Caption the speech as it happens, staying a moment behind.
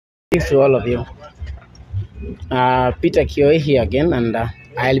Thanks to all of you. Peter Kioi here again, and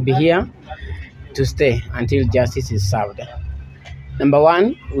I'll be here to stay until justice is served. Number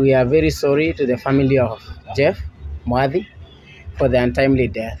one, we are very sorry to the family of Jeff Mwathi for the untimely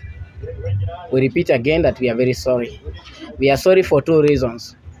death. We repeat again that we are very sorry. We are sorry for two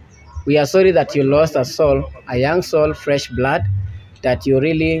reasons. We are sorry that you lost a soul, a young soul, fresh blood, that you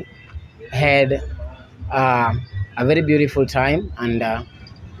really had a very beautiful time, and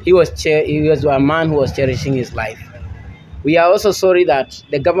he was a man who was cherishing his life. We are also sorry that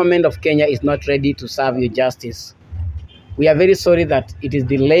the government of Kenya is not ready to serve you justice. We are very sorry that it is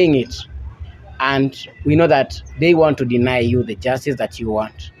delaying it, and we know that they want to deny you the justice that you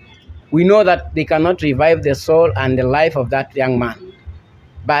want. We know that they cannot revive the soul and the life of that young man,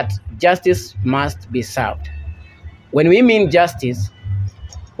 but justice must be served. When we mean justice,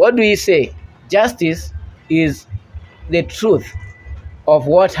 what do we say? Justice is the truth of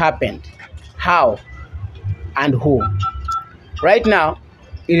what happened, how, and who. Right now,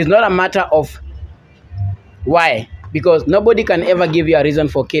 it is not a matter of why, because nobody can ever give you a reason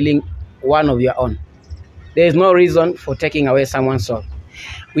for killing one of your own. There is no reason for taking away someone's soul.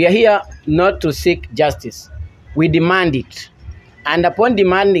 We are here not to seek justice. We demand it. And upon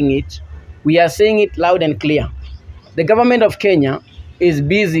demanding it, we are saying it loud and clear. The government of Kenya is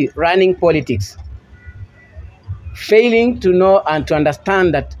busy running politics, failing to know and to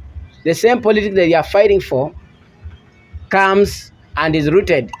understand that the same politics that they are fighting for comes and is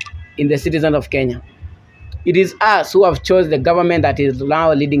rooted in the citizens of Kenya. It is us who have chosen the government that is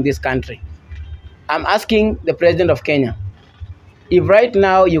now leading this country. I'm asking the president of Kenya, if right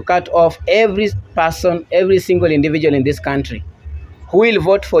now you cut off every person, every single individual in this country, who will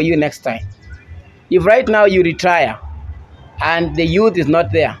vote for you next time? If right now you retire and the youth is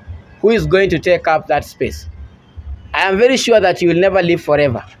not there, who is going to take up that space? I am very sure that you will never live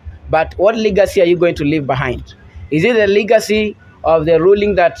forever. But what legacy are you going to leave behind? Is it the legacy of the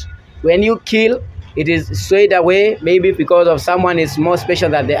ruling that when you kill, it is swayed away, maybe because of someone is more special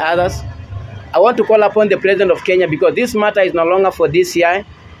than the others? I want to call upon the president of Kenya, because this matter is no longer for DCI.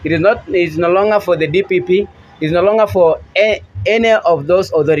 It is no longer for the DPP. It is no longer for any of those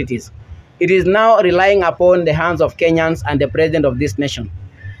authorities. It is now relying upon the hands of Kenyans and the president of this nation.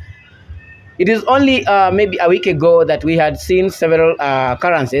 It is only maybe a week ago that we had seen several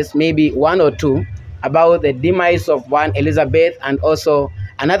occurrences, maybe one or two, about the demise of one Elizabeth and also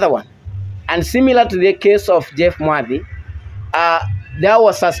another one. And similar to the case of Jeff Mwathi, there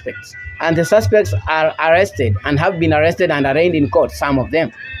were suspects, and the suspects are arrested and have been arrested and arraigned in court, some of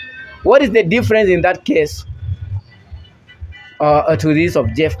them. What is the difference in that case to this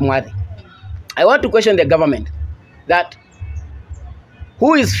of Jeff Mwathi? I want to question the government that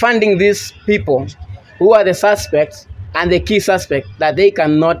who is funding these people who are the suspects and the key suspect that they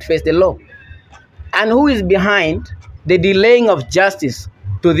cannot face the law? And who is behind the delaying of justice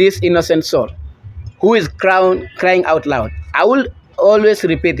to this innocent soul? Who is crying out loud? I will always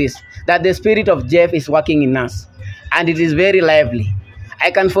repeat this, that the spirit of Jeff is working in us, and it is very lively. I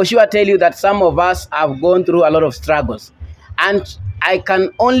can for sure tell you that some of us have gone through a lot of struggles, and I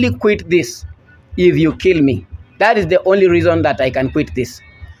can only quit this if you kill me. That is the only reason that I can quit this.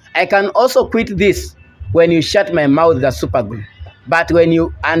 I can also quit this when you shut my mouth with a super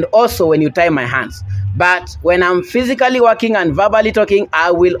glue, and also when you tie my hands. But when I'm physically working and verbally talking, I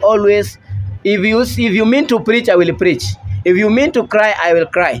will always, if you mean to preach, I will preach. If you mean to cry, I will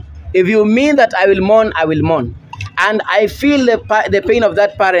cry. If you mean that I will mourn, I will mourn. And I feel the pain of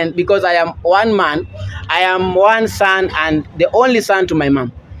that parent, because I am one man, I am one son, and the only son to my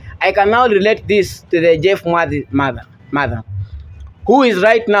mom. I can now relate this to the Jeff Mwathi mother, who is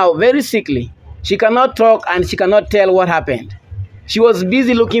right now very sickly. She cannot talk and she cannot tell what happened. She was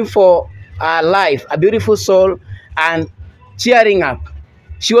busy looking for a life, a beautiful soul, and cheering up.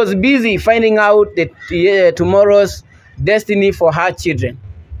 She was busy finding out tomorrow's destiny for her children.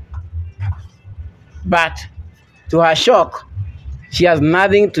 But to her shock, she has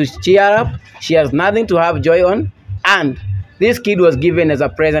nothing to cheer up. She has nothing to have joy on. And this kid was given as a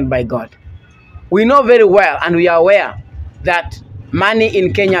present by God. We know very well, and we are aware that money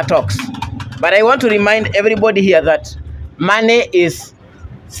in Kenya talks. But I want to remind everybody here that money is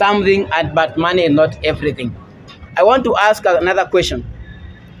something, but money is not everything. I want to ask another question.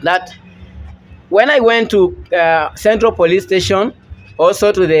 That when I went to Central Police Station,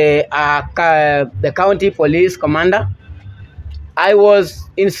 also to the county police commander, I was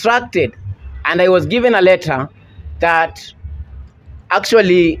instructed and I was given a letter that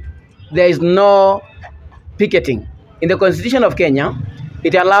actually there is no picketing. In the Constitution of Kenya,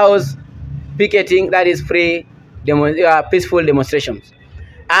 it allows picketing, that is free, peaceful demonstrations.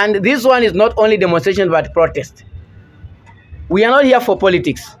 And this one is not only demonstration but protest. We are not here for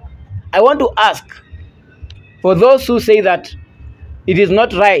politics. I want to ask for those who say that it is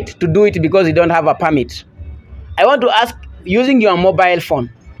not right to do it because you don't have a permit. I want to ask, using your mobile phone,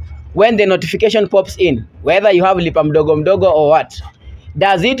 when the notification pops in, whether you have lipa mdogo or what,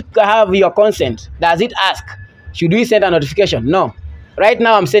 does it have your consent? Does it ask, should we send a notification? No. Right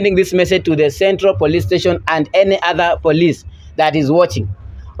now, I'm sending this message to the Central Police Station and any other police that is watching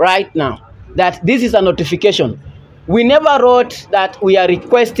right now, that this is a notification. We never wrote that we are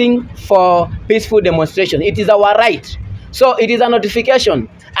requesting for peaceful demonstration. It is our right. So it is a notification,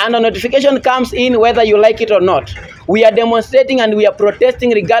 and a notification comes in whether you like it or not. We are demonstrating and we are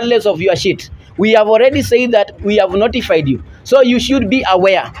protesting regardless of your shit. We have already said that we have notified you. So you should be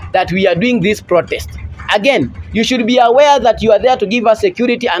aware that we are doing this protest. Again, you should be aware that you are there to give us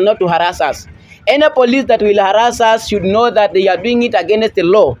security and not to harass us. Any police that will harass us should know that they are doing it against the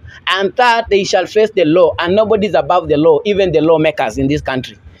law, and that they shall face the law, and nobody is above the law, even the lawmakers in this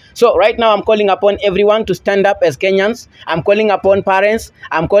country. So right now, I'm calling upon everyone to stand up as Kenyans. I'm calling upon parents.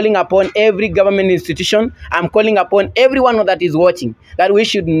 I'm calling upon every government institution. I'm calling upon everyone that is watching that we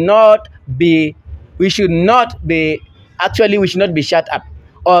should not be shut up,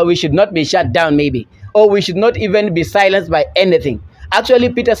 or we should not be shut down maybe, or we should not even be silenced by anything. Actually,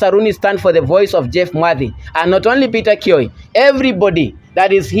 Peter Saruni stands for the voice of Jeff Mwathi, and not only Peter Kioi, everybody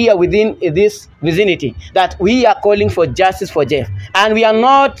that is here within this vicinity, that we are calling for justice for Jeff. And we are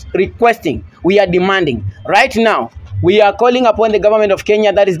not requesting, we are demanding. Right now, we are calling upon the government of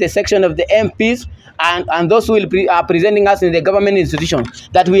Kenya, that is the section of the MPs, and those who are presenting us in the government institution,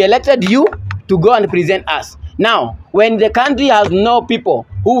 that we elected you to go and present us. Now, when the country has no people,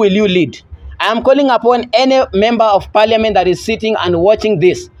 who will you lead? I am calling upon any member of parliament that is sitting and watching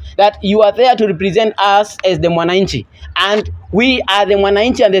this, that you are there to represent us as the Mwananchi. And we are the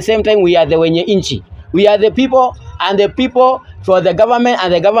Mwananchi, and at the same time we are the Wenye Inchi. We are the people, and the people for the government,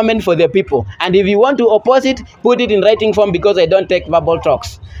 and the government for the people. And if you want to oppose it, put it in writing form, because I don't take verbal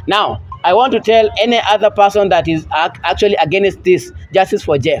talks. Now, I want to tell any other person that is actually against this justice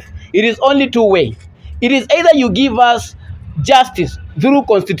for Jeff. It is only two ways. It is either you give us justice through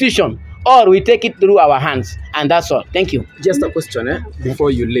constitution, or we take it through our hands, and that's all. Thank you. Just a question before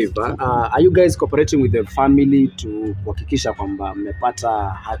you leave. Are you guys cooperating with the family to kuhakikisha kwamba mmepata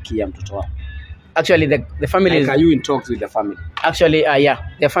haki ya mtoto wao? Actually, the family is... Are you in talks with the family? Actually, yeah.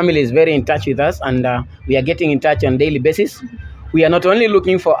 The family is very in touch with us, and we are getting in touch on a daily basis. We are not only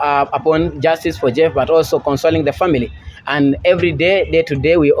looking for upon justice for Jeff, but also consoling the family. And every day to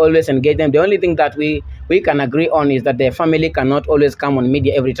day, we always engage them. The only thing that we can agree on is that the family cannot always come on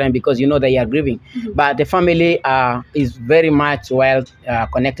media every time, because you know they are grieving. But the family is very much well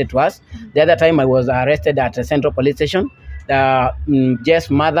connected to us. The other time I was arrested at a Central Police Station, Jeff's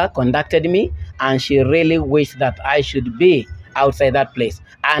mother contacted me, and she really wished that I should be outside that place.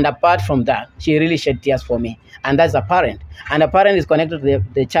 And apart from that, she really shed tears for me. And that's a parent. And a parent is connected to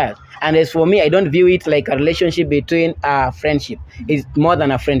the child. And as for me, I don't view it like a relationship between friendship. It's more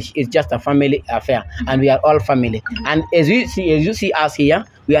than a friendship. It's just a family affair. And we are all family. And as you see us here,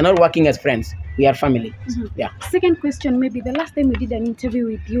 we are not working as friends. We are family. Yeah. Second question, maybe the last time we did an interview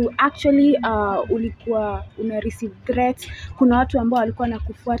with you, actually ulikuwa una receive threats. Kuna watu ambao walikuwa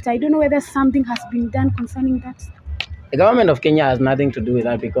nakufuata. I don't know whether something has been done concerning that. The government of Kenya has nothing to do with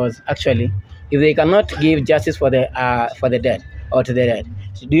that, because actually, if they cannot give justice for the dead or to the dead,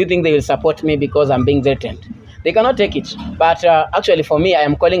 do you think they will support me because I'm being threatened? They cannot take it. But actually, for me, I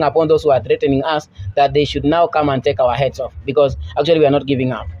am calling upon those who are threatening us that they should now come and take our heads off, because actually we are not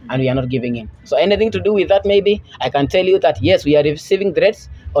giving up and we are not giving in. So anything to do with that, maybe I can tell you that yes, we are receiving threats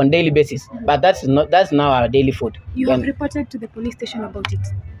on daily basis, but that's now our daily food. You have reported to the police station about it?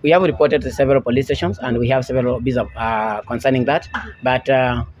 We have reported to several police stations, and we have several bits of concerning that. But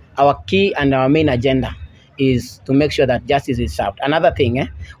our key and our main agenda is to make sure that justice is served. Another thing,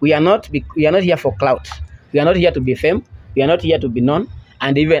 we are not here for clout. We are not here to be fame. We are not here to be known.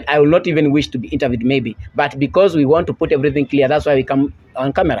 And even I will not even wish to be interviewed maybe. But because we want to put everything clear, that's why we come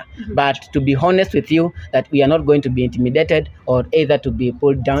on camera. But to be honest with you, that we are not going to be intimidated or either to be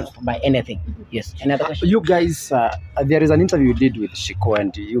pulled down by anything. Yes. Another question? You guys, there is an interview you did with Shiko,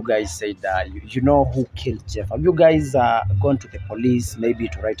 and you guys said you know who killed Jeff. Have you guys gone to the police maybe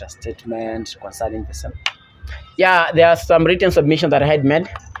to write a statement concerning the same? Yeah, there are some written submissions that I had made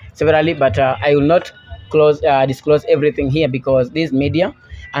severally, but I will not disclose everything here, because this media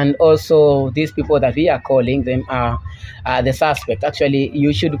and also these people that we are calling them are the suspect. Actually,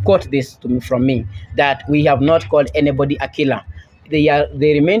 you should quote this from me, that we have not called anybody a killer.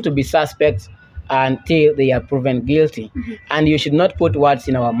 They remain to be suspects until they are proven guilty. And you should not put words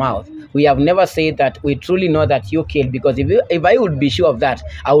in our mouth. We have never said that we truly know that you killed, because if I would be sure of that,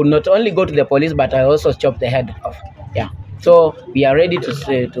 I would not only go to the police, but I also chop the head off. Yeah. So we are ready to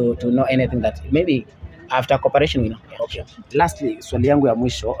say, to know anything that maybe after cooperation we know. Yeah. Okay. Lastly, swali yangu ya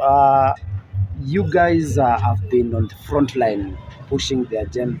mwisho, you guys have been on the front line pushing the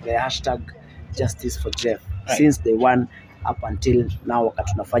hashtag justice for Jeff since day one up until now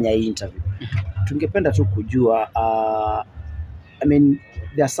wakati tunafanya hii interview. Tungependa tu kujua I mean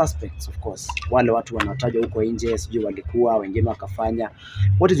there are suspects of course. Wale watu wanatajwa huko nje, sijui walikuwa wengine wakafanya.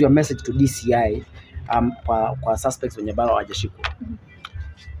 What is your message to DCI kwa suspects wenye bado hawajashikwa?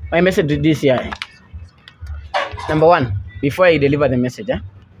 My message to DCI. Number one, before I deliver the message,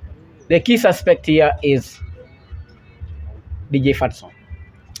 the key suspect here is DJ Fatxo.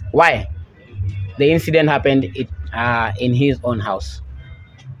 Why? The incident happened in his own house.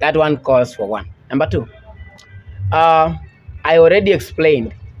 That one calls for one. Number two, I already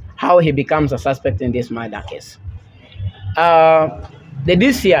explained how he becomes a suspect in this murder case. The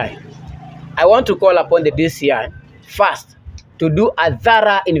DCI, I want to call upon the DCI first to do a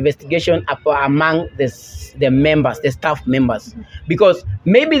thorough investigation among the members, the staff members, because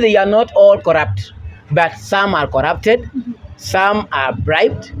maybe they are not all corrupt, but some are corrupted, some are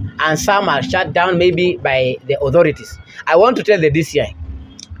bribed, and some are shut down maybe by the authorities. I want to tell the DCI,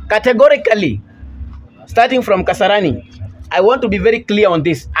 categorically, starting from Kasarani, I want to be very clear on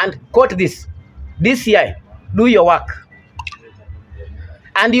this and quote this: DCI, do your work.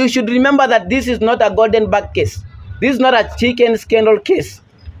 And you should remember that this is not a golden bag case. This is not a chicken scandal case.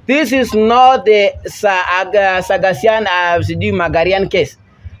 This is not the Sagasian Magarian case.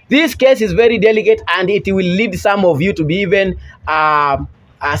 This case is very delicate, and it will lead some of you to be even, what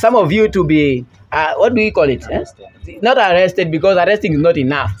do we call it? Not arrested, because arresting is not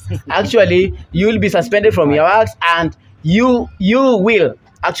enough. Actually, you will be suspended from your works, and you will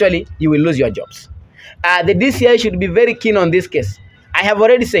lose your jobs. The DCI should be very keen on this case. I have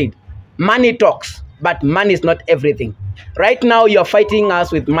already said, money talks, but money is not everything. Right now, you are fighting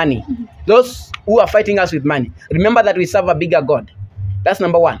us with money. Those who are fighting us with money, remember that we serve a bigger God. That's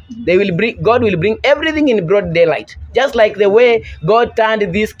number one. God will bring everything in broad daylight. Just like the way God turned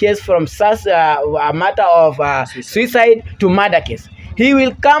this case from a matter of suicide to murder case. He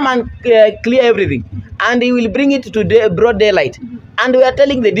will come and clear everything. And he will bring it to broad daylight. And we are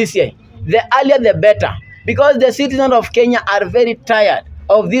telling the DCI, the earlier the better. Because the citizens of Kenya are very tired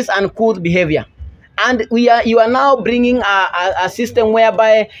of this uncouth behavior. And you are now bringing a system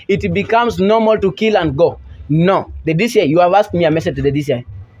whereby it becomes normal to kill and go. No, the DCI, you have asked me a message to the DCI.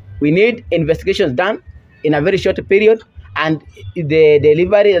 We need investigations done in a very short period, and the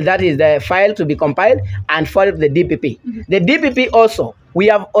delivery, that is the file, to be compiled and forwarded to the DPP. The DPP also, we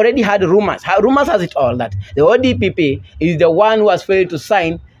have already had rumors. Rumors has it all that the ODPP is the one who has failed to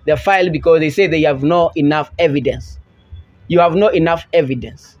sign the file because they say they have no enough evidence. You have no enough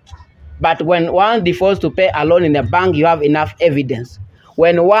evidence. But when one defaults to pay a loan in a bank, you have enough evidence.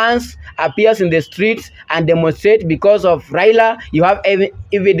 When one appears in the streets and demonstrate because of Raila, you have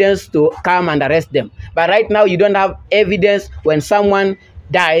evidence to come and arrest them. But right now, you don't have evidence when someone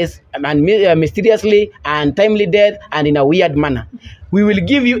dies and mysteriously and timely death and in a weird manner. We will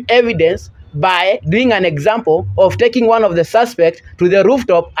give you evidence by doing an example of taking one of the suspects to the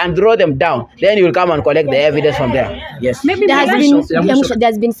rooftop and throw them down. Then you will come and collect the evidence from there. Yes. Maybe there's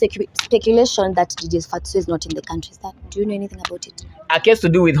been speculation that DJ Fatxo is not in the country. Do you know anything about it? A case to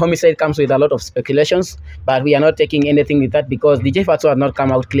do with homicide comes with a lot of speculations, but we are not taking anything with that because DJ Fatxo has not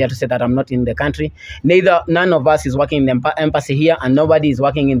come out clear to say that I'm not in the country. None of us is working in the embassy here, and nobody is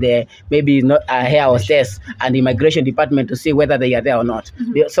working in the here hostess and the immigration department to see whether they are there or not.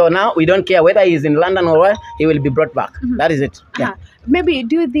 So now we don't care whether he's in London or where, he will be brought back. That is it. Yeah. Maybe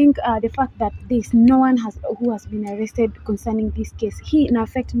do you think the fact that there's no one who has been arrested concerning this case, he in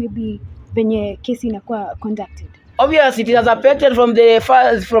affect maybe venye case inakuwa conducted? Obviously, it has affected from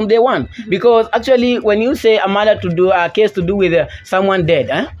day one, because actually, when you say a murder to do a case to do with someone dead,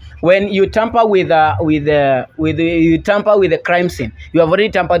 when you tamper with a crime scene, you have already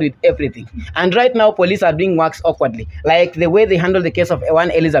tampered with everything. And right now, police are doing works awkwardly, like the way they handle the case of one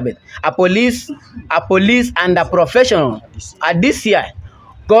Elizabeth. A police and a professional, a DCI,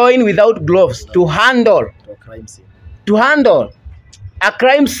 going without gloves to handle a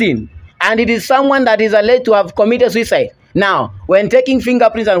crime scene. And it is someone that is alleged to have committed suicide. Now, when taking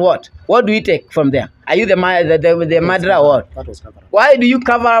fingerprints and what do you take from there? Are you the murderer or what? Why do you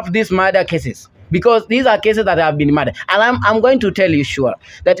cover up these murder cases? because these are cases that have been murdered. And I'm going to tell you sure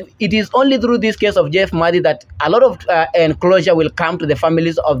that it is only through this case of Jeff Mwathi that a lot of closure will come to the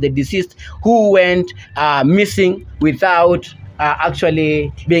families of the deceased who went missing without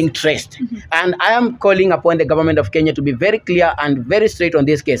actually being traced. And I am calling upon the government of Kenya to be very clear and very straight on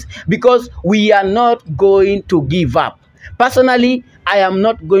this case, because we are not going to give up. Personally, I am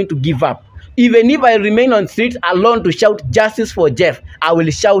not going to give up. Even if I remain on streets alone to shout justice for Jeff, I will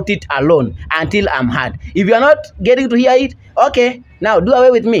shout it alone until I'm heard. If you are not getting to hear it, okay, now do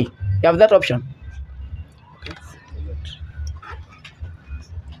away with me. You have that option.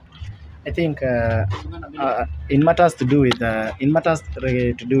 I think in matters to do with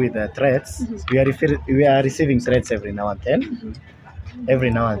threats, we are receiving threats every now and then.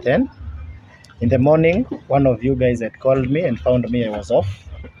 Every now and then. In the morning, one of you guys had called me and found me I was off.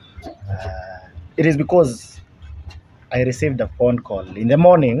 It is because I received a phone call in the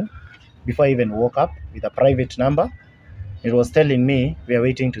morning before I even woke up with a private number. It was telling me, we are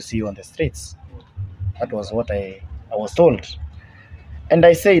waiting to see you on the streets. That was what I was told. And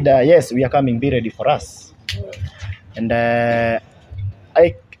I said, yes, we are coming, be ready for us. And I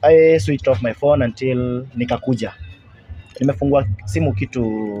switched off my phone until nikakuja. Nimefungua simu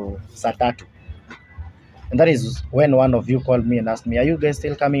kitu saa 3. And that is when one of you called me and asked me, are you guys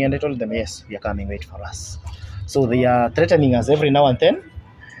still coming? And I told them, yes, we are coming, wait for us. So they are threatening us every now and then.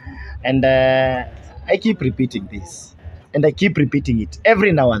 And I keep repeating this. And I keep repeating it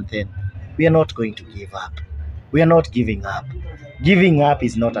every now and then. We are not going to give up. We are not giving up. Giving up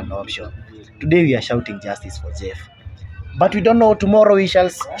is not an option. Today we are shouting justice for Jeff. But we don't know tomorrow we shall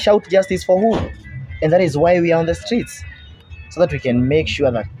shout justice for who. And that is why we are on the streets. So that we can make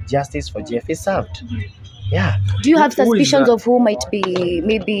sure that justice for Jeff is served. Yeah. Do you have suspicions of who might be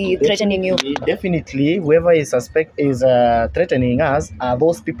maybe threatening you? Definitely, whoever is threatening us are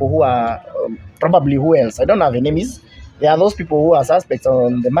those people who are probably who else. I don't have enemies. They are those people who are suspects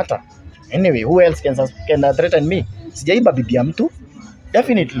on the matter. Anyway, who else can threaten me? Sijaiba bibi ya mtu.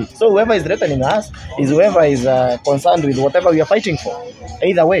 Definitely. So whoever is threatening us is whoever is concerned with whatever we are fighting for.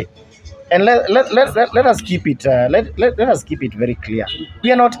 Either way. And let us keep it let us keep it very clear.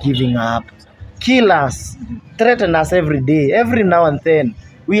 We are not giving up. Kill us, threaten us every day, every now and then.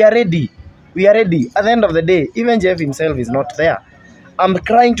 We are ready. We are ready. At the end of the day, even Jeff himself is not there. I'm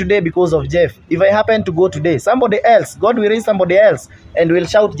crying today because of Jeff. If I happen to go today, somebody else, God will raise somebody else and will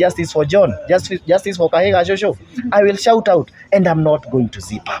shout justice for John, justice for Kahega Shosho. I will shout out, and I'm not going to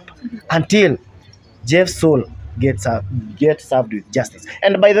zip up until Jeff's soul gets served with justice.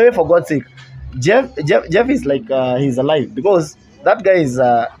 And by the way, for God's sake, Jeff is like he's alive, because that guy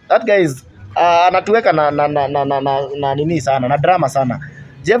is anatuweka na nini sana, na drama sana.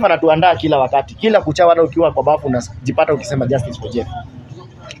 Jeff anatuandaa kila wakati, kila kuchao, hata ukiwa kwa bafu unajipata ukisema justice for Jeff.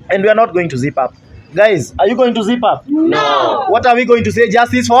 And we are not going to zip up. Guys, are you going to zip up? No. What are we going to say?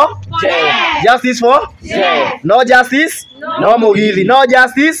 Justice for Jeff. Justice for Jeff. No justice? No Mugithi. No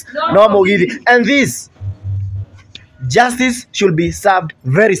justice? No Mugithi. And this justice should be served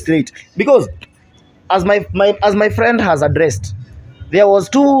very straight, because as my friend has addressed, there was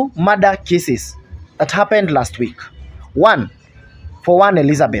 2 murder cases that happened last week. One for one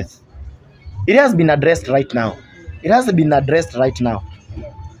Elizabeth. It has been addressed right now. It has been addressed right now.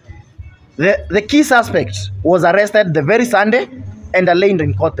 The key suspect was arrested the very Sunday and arraigned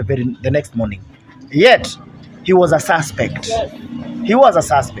in court the next morning. Yet he was a suspect. He was a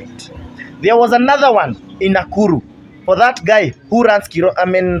suspect. There was another one in Nakuru for that guy who runs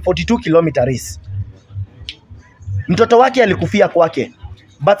 42 kilometer race. Mtoto wake alikufia kwake,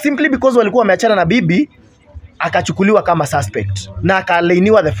 but simply because walikuwa wameachana na bibi, akachukuliwa kama suspect na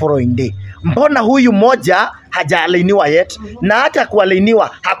akalainiwa the following day. Mbona huyu moja hajalainiwa yet? Na hata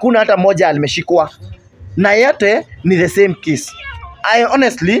kualainiwa hakuna hata moja alimeshikwa, na yote ni the same case. I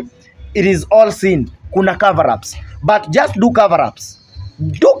honestly, it is all seen. Kuna cover-ups, but just do cover-ups.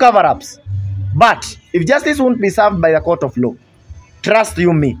 Do cover-ups. But if justice won't be served by the court of law, trust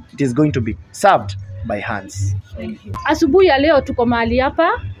you me, it is going to be served by hands. Asubuhi ya leo tuko mahali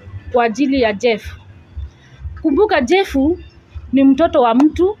hapa kwa ajili ya Jeff. Kumbuka Jeffu ni mtoto wa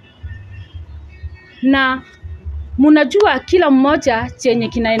mtu, na mnajua kila mmoja chenye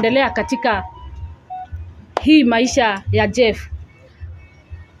kinaendelea katika hii maisha ya Jeff.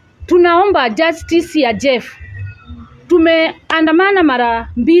 Tunaomba justice ya Jeff. Tumeandamana mara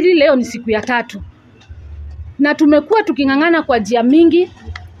 2, leo ni siku ya 3. Na tumekuwa tukingangana kwa njia mingi,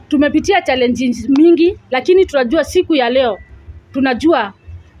 tumepitia challenges mingi, lakini tunajua siku ya leo tunajua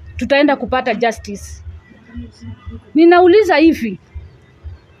tutaenda kupata justice. Ninauliza hivi,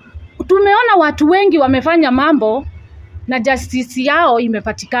 tumeona watu wengi wamefanya mambo na justice yao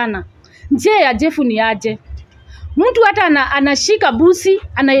imepatikana. njia ya Jeff ni aje? Mtu hata anashika busi,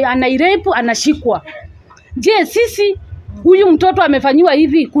 anairepu, anashikwa. Je, sisi huyu mtoto amefanyiwa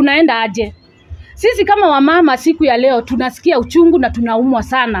hivi, kunaenda aje? Sisi kama wamama siku ya leo tunasikia uchungu na tunaumwa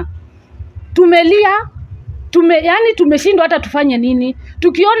sana. Tumelia, yani tumeshindwa hata tufanye nini.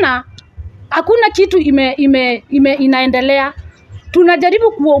 Tukiona hakuna kitu inaendelea.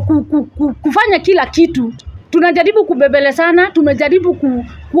 Tunajaribu kufanya kila kitu. Tunajaribu kubebele sana, tumejaribu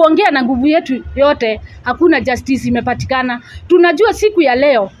kuongea na nguvu yetu yote, hakuna justice imepatikana. Tunajua siku ya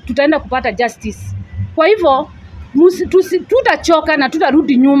leo tutaenda kupata justice. Kwa hivyo tutachoka na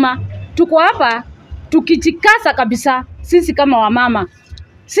tutarudi nyuma. Tuko hapa tukijikasa kabisa sisi kama wamama.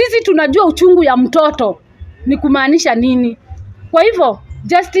 Sisi tunajua uchungu ya mtoto ni kumaanisha nini. Kwa hivyo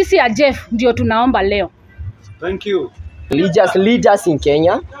justice ya Jeff ndio tunaomba leo. Thank you. Religious leaders in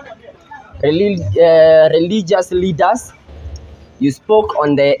Kenya, religious leaders, you spoke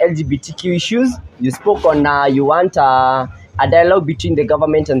on the LGBTQ issues. You spoke on you want a dialogue between the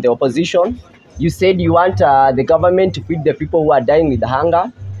government and the opposition. You said you want the government to feed the people who are dying with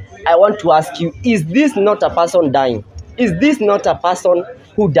hunger. I want to ask you, is this not a person dying? Is this not a person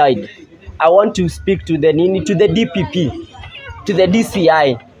who died? I want to speak to the DPP, to the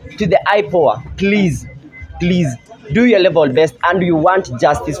DCI, to the IPOA. Please, please, do your level best, and you want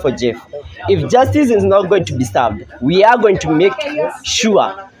justice for Jeff. If justice is not going to be served, we are going to make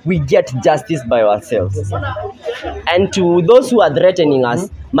sure we get justice by ourselves. And to those who are threatening us,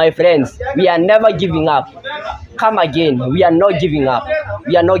 my friends, we are never giving up. Come again, we are not giving up.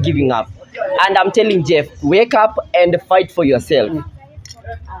 We are not giving up. And I'm telling Jeff, wake up and fight for yourself.